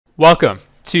Welcome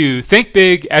to Think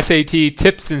Big SAT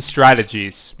Tips and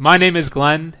Strategies. My name is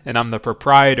Glenn, and I'm the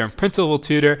proprietor and principal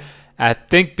tutor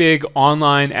at Think Big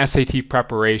Online SAT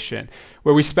Preparation,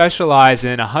 where we specialize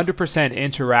in 100%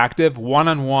 interactive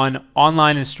one-on-one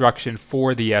online instruction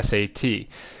for the SAT.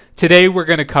 Today we're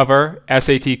going to cover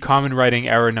SAT Common Writing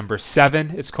Error number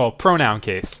 7. It's called Pronoun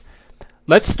Case.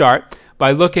 Let's start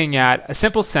by looking at a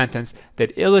simple sentence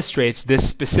that illustrates this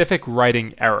specific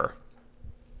writing error.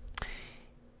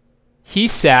 He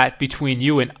sat between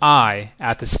you and I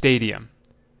at the stadium.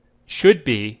 Should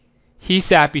be, he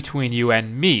sat between you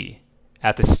and me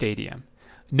at the stadium.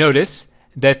 Notice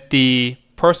that the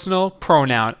personal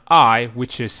pronoun I,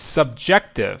 which is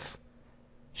subjective,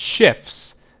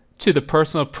 shifts to the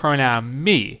personal pronoun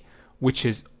me, which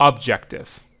is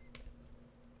objective.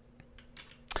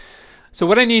 So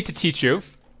what I need to teach you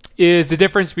is the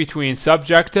difference between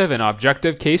subjective and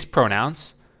objective case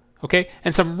pronouns. Okay,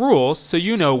 and some rules so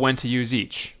you know when to use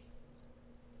each.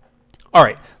 All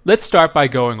right, let's start by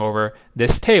going over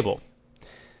this table.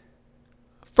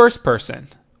 First person,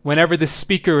 whenever the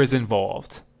speaker is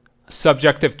involved.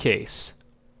 Subjective case,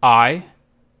 I,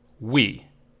 we.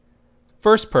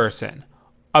 First person,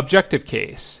 objective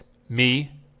case,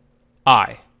 me,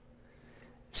 I.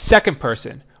 Second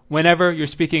person, whenever you're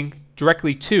speaking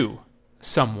directly to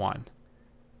someone.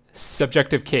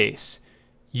 Subjective case,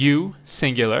 you,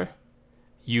 singular,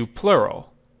 you,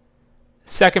 plural.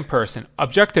 Second person,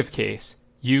 objective case,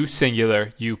 you, singular,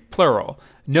 you, plural.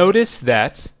 Notice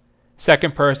that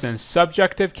second person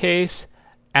subjective case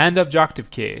and objective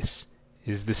case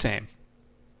is the same.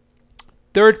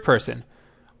 Third person,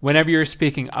 whenever you're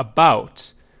speaking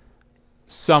about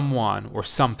someone or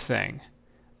something.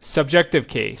 Subjective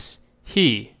case,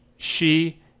 he,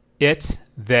 she, it,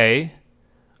 they.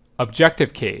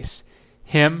 Objective case,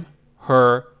 him,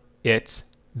 her, it,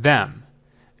 them.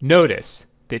 Notice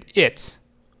that it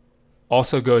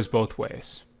also goes both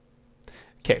ways.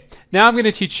 Okay, now I'm going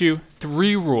to teach you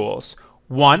 3 rules.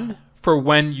 1 for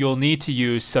when you'll need to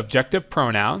use subjective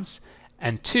pronouns,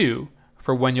 and 2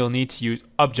 for when you'll need to use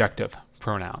objective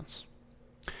pronouns.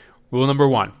 Rule number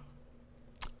 1.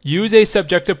 Use a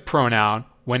subjective pronoun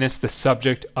when it's the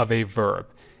subject of a verb.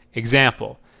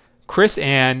 Example, Chris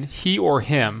and he or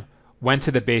him went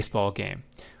to the baseball game.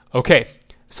 Okay,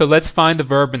 so let's find the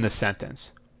verb in the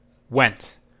sentence.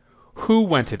 Went. Who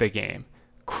went to the game?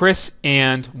 Chris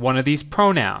and one of these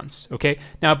pronouns. Okay,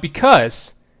 now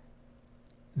because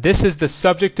this is the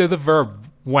subject of the verb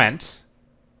went,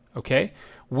 okay,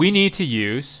 we need to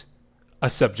use a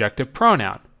subjective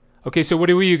pronoun. Okay, so what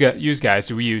do we use, guys?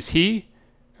 Do we use he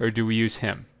or do we use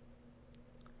him?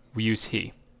 We use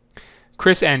he.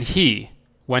 Chris and he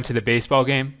went to the baseball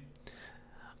game.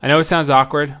 I know it sounds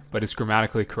awkward, but it's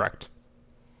grammatically correct.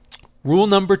 Rule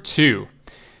number 2,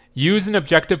 use an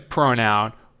objective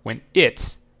pronoun when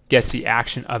it gets the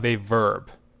action of a verb.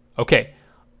 Okay,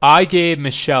 I gave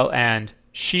Michelle and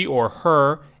she or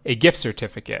her a gift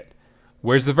certificate.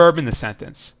 Where's the verb in the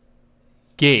sentence?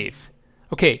 Gave.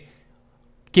 Okay,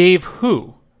 gave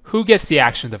who? Who gets the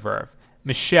action of the verb?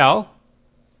 Michelle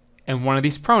and one of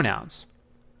these pronouns.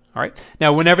 All right.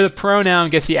 Now, whenever the pronoun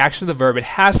gets the action of the verb, it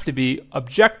has to be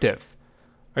objective.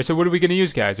 All right. So what are we going to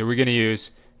use, guys? Are we going to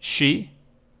use she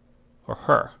or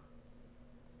her?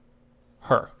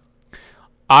 Her.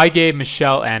 I gave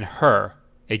Michelle and her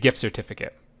a gift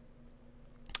certificate.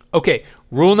 Okay.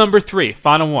 Rule number 3,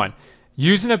 final one.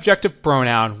 Use an objective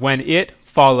pronoun when it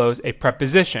follows a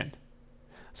preposition.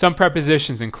 Some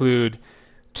prepositions include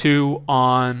to,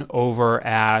 on, over,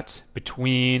 at,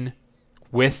 between,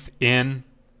 with, in.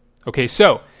 Okay,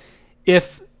 so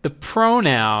if the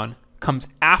pronoun comes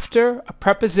after a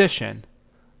preposition,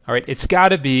 all right, it's got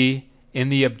to be in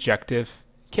the objective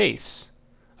case.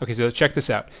 Okay, so check this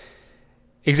out.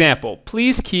 Example,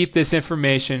 please keep this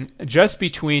information just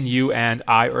between you and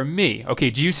I or me. Okay,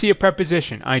 do you see a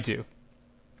preposition? I do.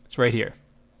 It's right here.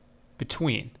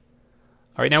 Between.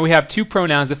 All right, now we have 2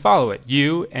 pronouns that follow it,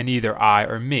 you and either I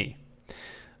or me.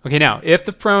 Okay, now, if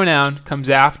the pronoun comes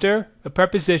after a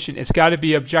preposition, it's got to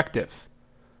be objective.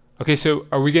 Okay, so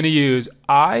are we going to use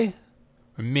I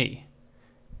or me?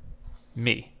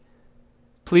 Me.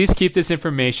 Please keep this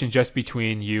information just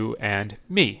between you and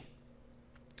me.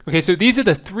 Okay, so these are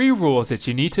the 3 rules that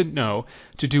you need to know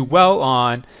to do well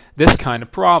on this kind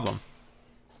of problem.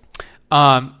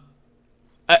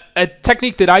 A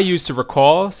technique that I use to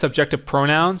recall subjective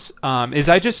pronouns is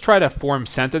I just try to form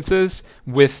sentences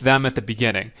with them at the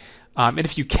beginning. And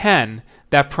if you can,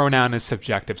 that pronoun is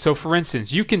subjective. So for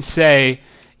instance, you can say,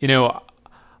 you know,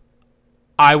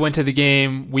 I went to the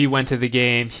game, we went to the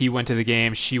game, he went to the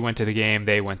game, she went to the game,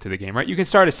 they went to the game, right? You can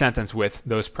start a sentence with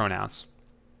those pronouns.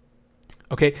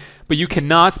 Okay, but you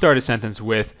cannot start a sentence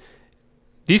with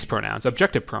these pronouns,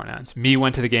 objective pronouns. Me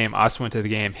went to the game, us went to the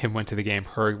game, him went to the game,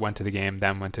 her went to the game,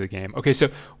 them went to the game. Okay, so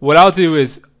what I'll do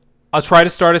is I'll try to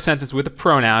start a sentence with a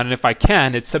pronoun, and if I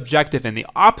can, it's subjective, and the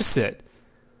opposite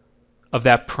of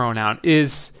that pronoun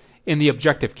is in the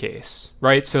objective case,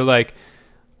 right? So like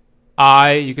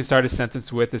you can start a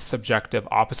sentence with is subjective,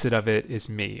 opposite of it is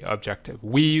me, objective.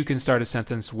 We, you can start a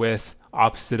sentence with,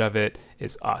 opposite of it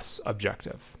is us,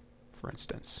 objective, for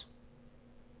instance.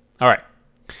 All right.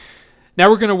 Now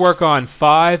we're going to work on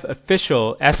 5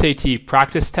 official SAT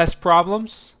practice test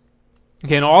problems.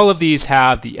 Okay, and all of these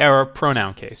have the error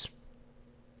pronoun case.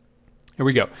 Here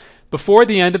we go. Before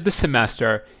the end of the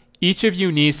semester, each of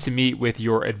you needs to meet with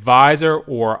your advisor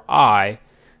or I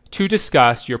to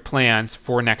discuss your plans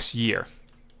for next year.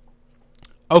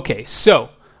 Okay,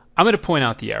 so I'm going to point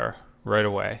out the error right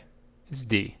away. It's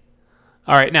D.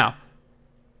 All right, now,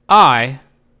 I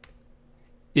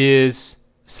is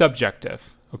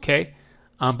subjective, okay?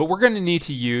 But we're going to need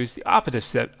to use the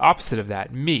opposite of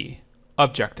that, me,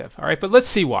 objective. All right, but let's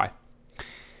see why.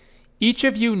 Each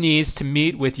of you needs to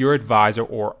meet with your advisor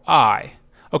or I.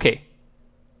 Okay,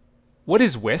 what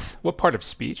is with? What part of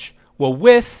speech? Well,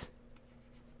 with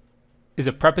is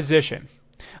a preposition.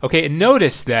 Okay, and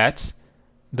notice that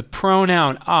the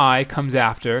pronoun I comes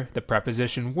after the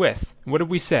preposition with. What did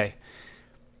we say?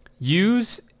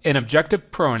 Use an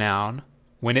objective pronoun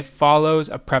when it follows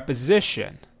a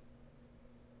preposition.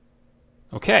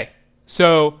 Okay,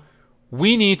 so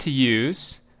we need to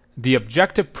use the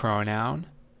objective pronoun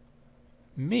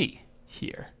me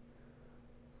here.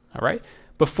 All right,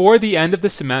 before the end of the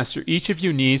semester, each of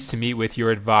you needs to meet with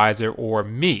your advisor or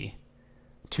me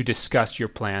to discuss your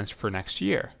plans for next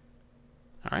year.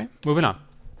 All right, moving on.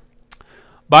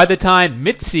 By the time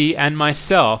Mitzi and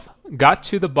myself got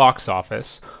to the box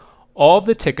office, all of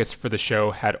the tickets for the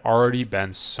show had already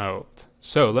been sold.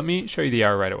 So let me show you the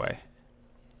error right away.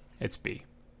 It's B.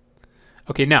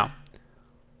 Okay, now,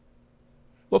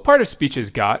 what part of speech is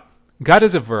got? Got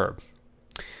is a verb.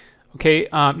 Okay,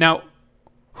 now,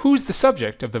 who's the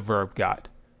subject of the verb got?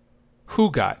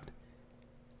 Who got?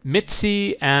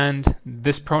 Mitzi and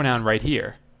this pronoun right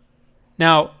here.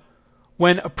 Now,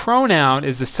 when a pronoun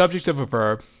is the subject of a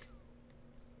verb,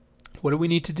 what do we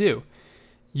need to do?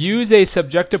 Use a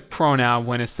subjective pronoun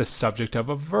when it's the subject of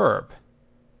a verb.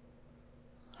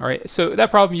 All right, so that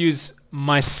problem use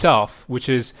myself, which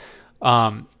is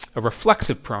a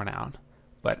reflexive pronoun,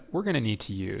 but we're going to need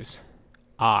to use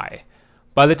I.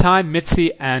 By the time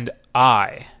Mitzi and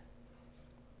I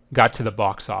got to the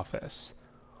box office,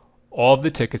 all of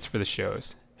the tickets for the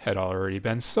shows had already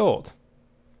been sold.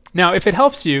 Now, if it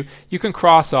helps you, you can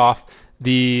cross off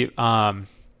the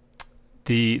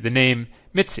name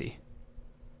Mitzi.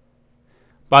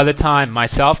 By the time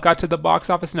myself got to the box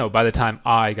office, no, by the time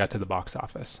I got to the box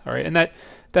office. All right, and that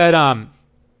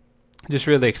just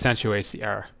really accentuates the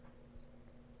error.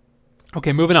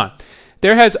 Okay, moving on.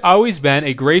 There has always been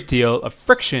a great deal of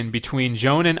friction between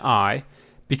Joan and I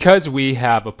because we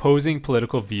have opposing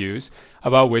political views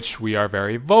about which we are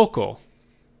very vocal.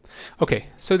 Okay,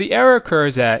 so the error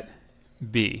occurs at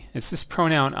B. It's this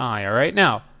pronoun I, all right?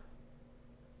 Now,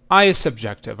 I is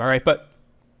subjective, all right, but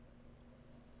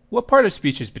what part of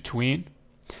speech is between?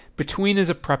 Between is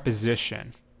a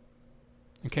preposition.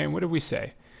 Okay, what did we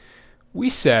say? We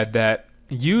said that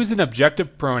use an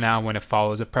objective pronoun when it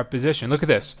follows a preposition. Look at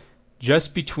this.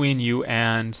 Just between you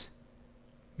and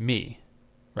me,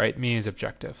 right? Me is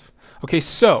objective. Okay,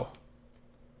 so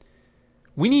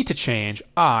we need to change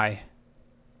I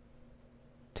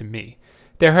to me.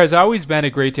 There has always been a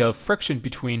great deal of friction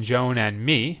between Joan and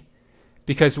me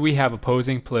because we have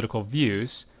opposing political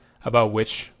views about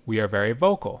which we are very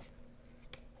vocal.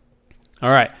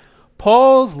 All right.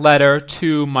 Paul's letter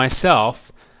to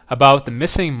myself about the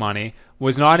missing money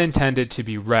was not intended to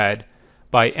be read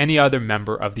by any other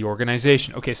member of the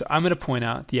organization. Okay, so I'm going to point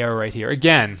out the error right here.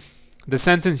 Again, the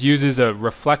sentence uses a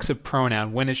reflexive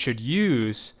pronoun when it should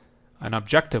use an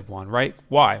objective one, right?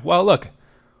 Why? Well, look,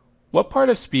 what part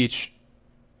of speech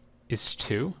is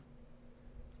to?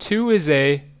 To is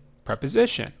a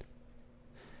preposition.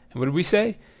 And what did we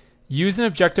say? Use an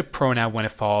objective pronoun when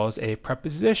it follows a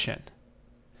preposition.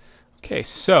 Okay,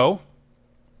 so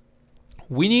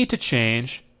we need to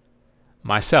change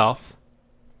myself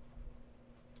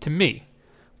to me.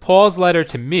 Paul's letter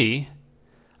to me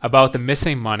about the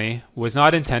missing money was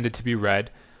not intended to be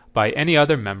read by any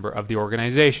other member of the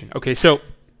organization. Okay, so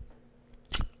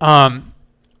let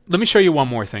me show you one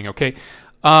more thing, okay?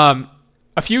 A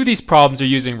few of these problems are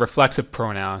using reflexive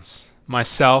pronouns.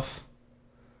 Myself.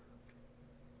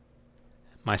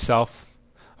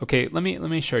 Okay, let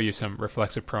me show you some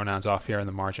reflexive pronouns off here in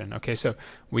the margin. Okay, so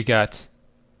we got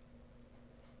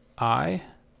I,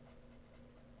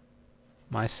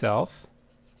 myself,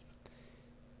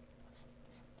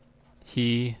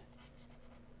 he,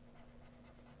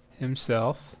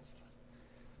 himself,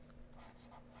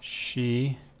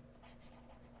 she,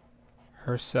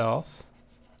 herself,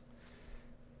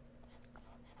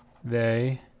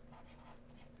 they,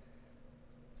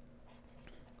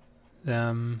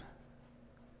 themselves,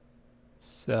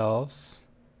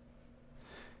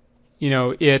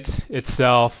 it,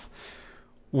 itself,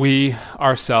 we,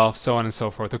 ourselves, so on and so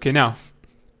forth. Okay, now,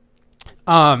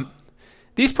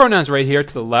 these pronouns right here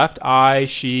to the left, I,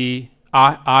 she,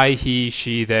 I, he,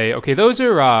 she, they. Okay, those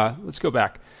are, let's go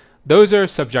back. Those are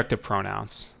subjective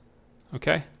pronouns.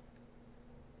 Okay?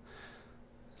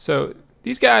 So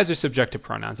these guys are subjective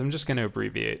pronouns. I'm just going to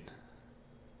abbreviate.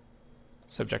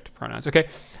 Subjective pronouns. Okay?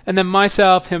 And then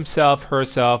myself, himself,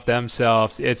 herself,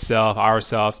 themselves, itself,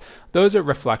 ourselves. Those are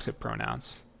reflexive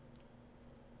pronouns.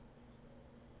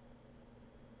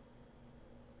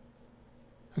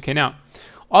 Okay, now,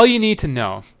 all you need to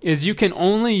know is you can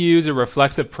only use a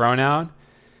reflexive pronoun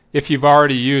if you've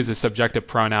already used a subjective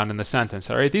pronoun in the sentence.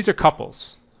 All right, these are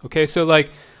couples. Okay, so like,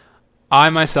 I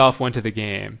myself went to the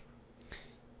game.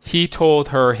 He told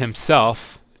her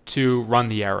himself to run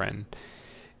the errand.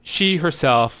 She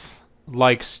herself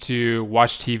likes to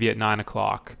watch TV at 9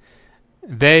 o'clock.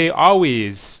 They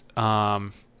always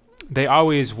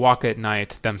walk at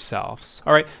night themselves.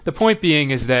 All right, the point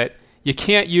being is that you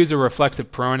can't use a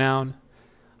reflexive pronoun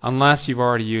unless you've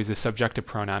already used a subjective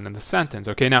pronoun in the sentence.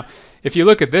 Okay, now, if you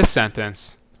look at this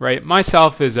sentence, right,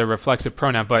 myself is a reflexive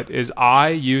pronoun, but is I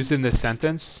used in this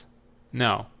sentence?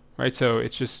 No, right? So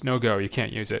it's just no go. You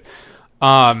can't use it.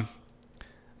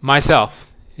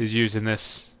 Myself is used in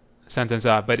this sentence,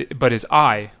 but is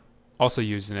I also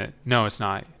used in it? No, it's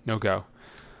not. No go.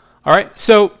 All right,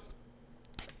 so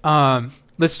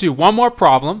let's do one more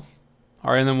problem.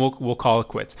 All right, and then we'll call it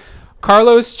quits.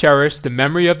 Carlos cherished the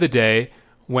memory of the day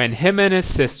when him and his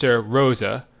sister,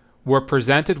 Rosa, were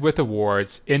presented with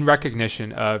awards in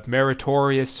recognition of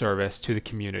meritorious service to the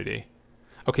community.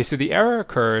 Okay, so the error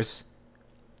occurs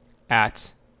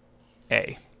at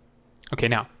A. Okay,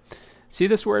 now, see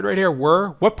this word right here,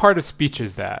 were? What part of speech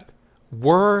is that?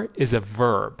 Were is a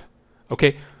verb.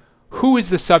 Okay, who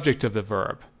is the subject of the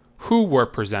verb? Who were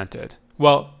presented?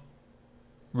 Well,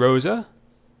 Rosa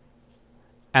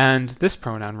and this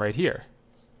pronoun right here.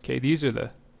 Okay, these are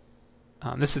the,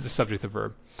 this is the subject of the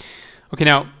verb. Okay,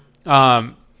 now,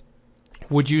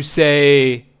 would you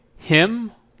say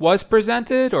him was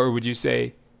presented, or would you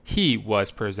say he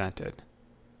was presented?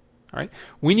 All right,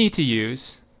 we need to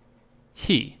use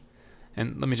he.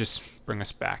 And let me just bring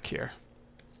us back here.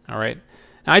 All right,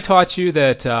 now, I taught you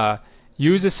that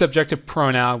use a subjective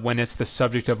pronoun when it's the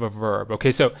subject of a verb.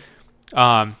 Okay, so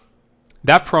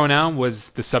that pronoun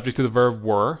was the subject of the verb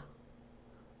were.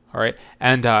 All right,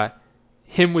 and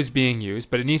him was being used,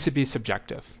 but it needs to be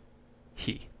subjective.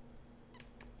 He.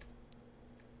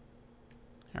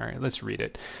 All right, let's read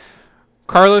it.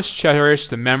 Carlos cherished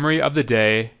the memory of the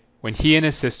day when he and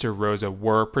his sister Rosa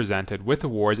were presented with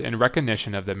awards in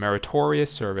recognition of the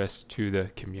meritorious service to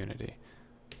the community.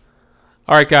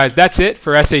 All right, guys, that's it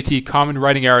for SAT Common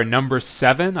Writing Error number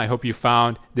 7. I hope you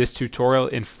found this tutorial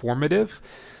informative.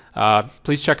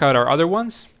 Please check out our other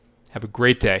ones. Have a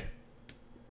great day.